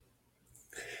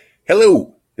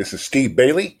Hello, this is Steve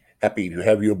Bailey. Happy to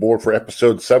have you aboard for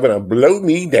episode 7 of Blow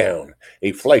Me Down,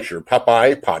 a Fleischer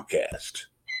Popeye podcast.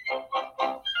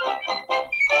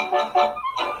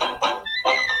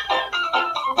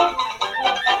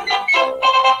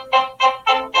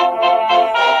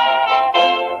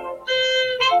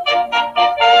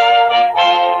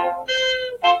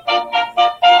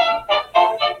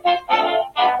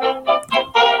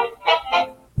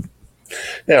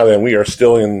 Now then, we are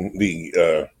still in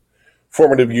the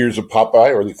formative years of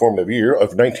Popeye, or the formative year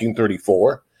of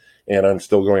 1934, and I'm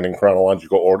still going in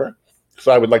chronological order.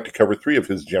 So I would like to cover 3 of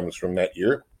his gems from that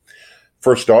year.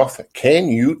 First off, Can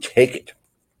You Take It?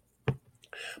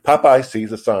 Popeye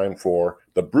sees a sign for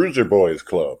the Bruiser Boys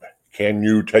Club. Can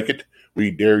you take it?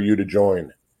 We dare you to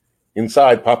join.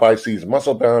 Inside, Popeye sees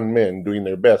muscle-bound men doing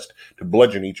their best to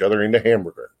bludgeon each other into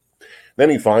hamburger. Then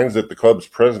he finds that the club's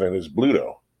president is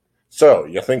Bluto. So,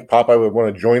 you think Popeye would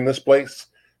want to join this place?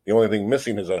 The only thing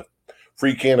missing is a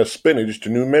free can of spinach to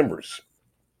new members.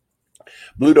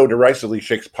 Bluto derisively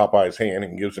shakes Popeye's hand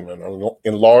and gives him an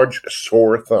enlarged,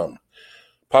 sore thumb.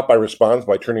 Popeye responds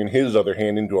by turning his other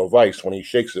hand into a vice when he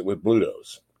shakes it with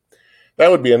Bluto's.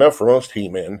 That would be enough for most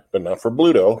He-Men, but not for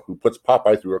Bluto, who puts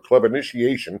Popeye through a club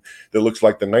initiation that looks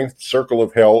like the Ninth Circle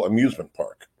of Hell amusement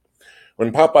park.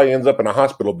 When Popeye ends up in a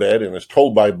hospital bed and is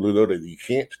told by Bluto that he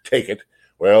can't take it,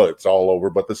 well, it's all over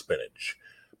but the spinach.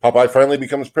 Popeye finally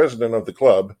becomes president of the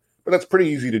club, but that's pretty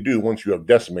easy to do once you have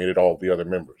decimated all of the other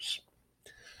members.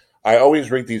 I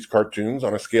always rate these cartoons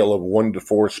on a scale of 1 to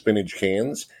 4 spinach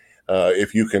cans.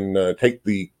 If you can take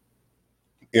the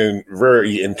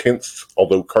very intense,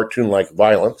 although cartoon-like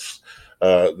violence,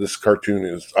 this cartoon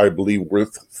is, I believe,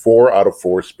 worth 4 out of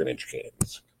 4 spinach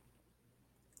cans.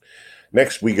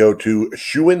 Next, we go to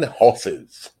SHOEIN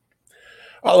Horses.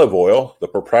 Olive Oil, the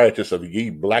proprietress of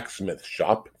Ye Blacksmith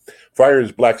Shop,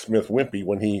 fires Blacksmith Wimpy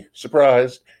when he,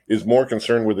 surprise, is more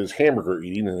concerned with his hamburger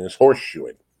eating than his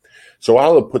horseshoeing. So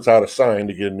Olive puts out a sign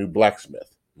to get a new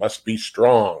blacksmith. Must be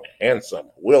strong,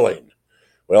 handsome, willing.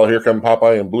 Well, here come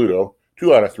Popeye and Bluto.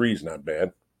 2 out of 3 is not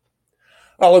bad.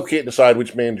 Olive can't decide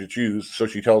which man to choose, so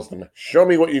she tells them, "Show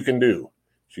me what you can do."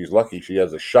 She's lucky she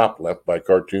has a shop left by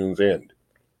cartoon's end.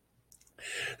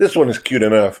 This one is cute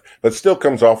enough, but still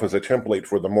comes off as a template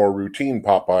for the more routine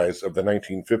Popeyes of the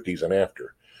 1950s and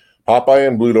after. Popeye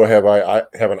and Bluto have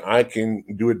an I can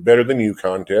do it better than you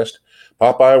contest.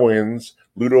 Popeye wins.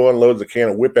 Bluto unloads a can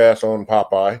of whip-ass on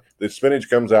Popeye. The spinach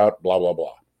comes out, blah, blah,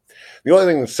 blah. The only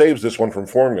thing that saves this one from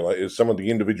formula is some of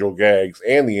the individual gags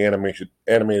and the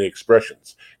animated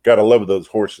expressions. Gotta love those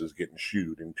horses getting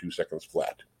shooed in 2 seconds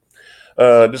flat.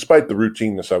 Despite the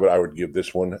routineness of it, I would give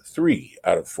this one 3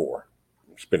 out of 4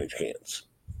 spinach cans.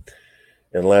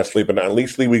 And lastly, but not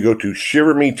leastly, we go to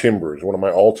Shiver Me Timbers, one of my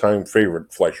all-time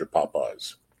favorite Fleischer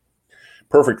Popeyes.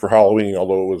 Perfect for Halloween,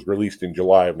 although it was released in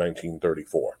July of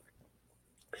 1934.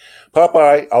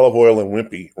 Popeye, Olive Oil, and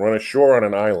Wimpy run ashore on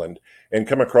an island and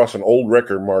come across an old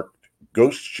record marked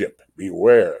Ghost Ship,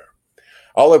 Beware.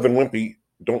 Olive and Wimpy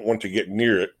don't want to get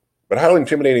near it, but how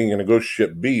intimidating can a ghost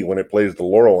ship be when it plays the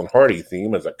Laurel and Hardy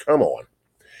theme as a come-on?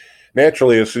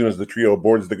 Naturally, as soon as the trio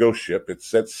boards the ghost ship, it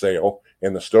sets sail,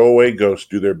 and the stowaway ghosts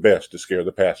do their best to scare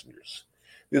the passengers.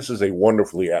 This is a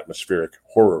wonderfully atmospheric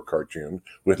horror cartoon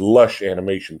with lush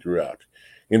animation throughout.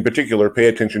 In particular, pay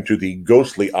attention to the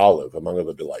ghostly Olive, among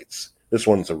other delights. This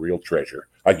one's a real treasure.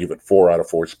 I give it 4 out of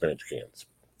 4 spinach cans.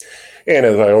 And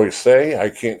as I always say, I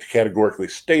can't categorically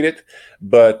state it,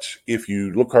 but if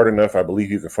you look hard enough, I believe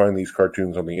you can find these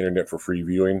cartoons on the internet for free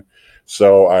viewing.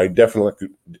 So I definitely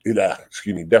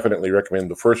recommend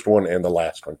the first one and the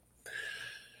last one.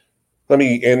 Let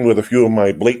me end with a few of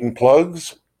my blatant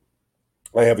plugs.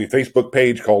 I have a Facebook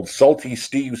page called Salty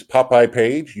Steve's Popeye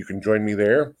Page. You can join me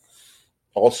there.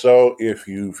 Also, if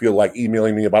you feel like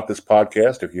emailing me about this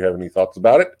podcast, if you have any thoughts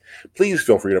about it, please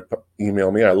feel free to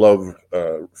email me. I love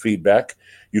feedback.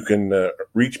 You can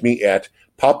reach me at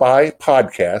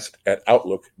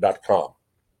popeyepodcast@outlook.com.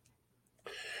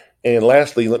 And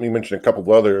lastly, let me mention a couple of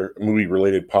other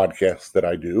movie-related podcasts that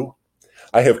I do.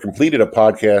 I have completed a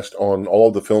podcast on all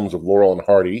of the films of Laurel and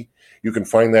Hardy. You can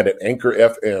find that at Anchor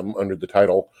FM under the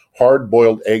title Hard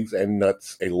Boiled Eggs and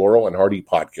Nuts, a Laurel and Hardy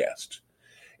podcast.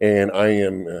 And I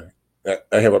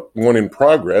have one in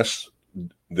progress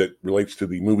that relates to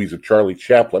the movies of Charlie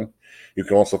Chaplin. You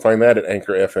can also find that at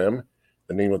Anchor FM.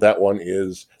 The name of that one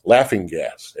is Laughing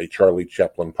Gas, a Charlie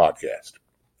Chaplin podcast.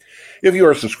 If you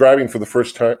are listening for the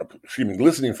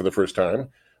first time,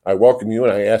 I welcome you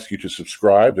and I ask you to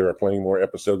subscribe. There are plenty more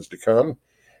episodes to come.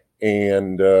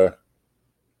 And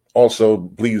also,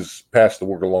 please pass the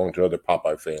word along to other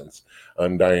Popeye fans.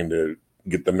 I'm dying to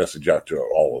get the message out to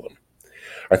all of them.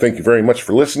 I thank you very much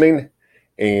for listening.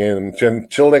 And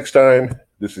until next time,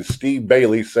 this is Steve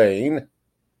Bailey saying...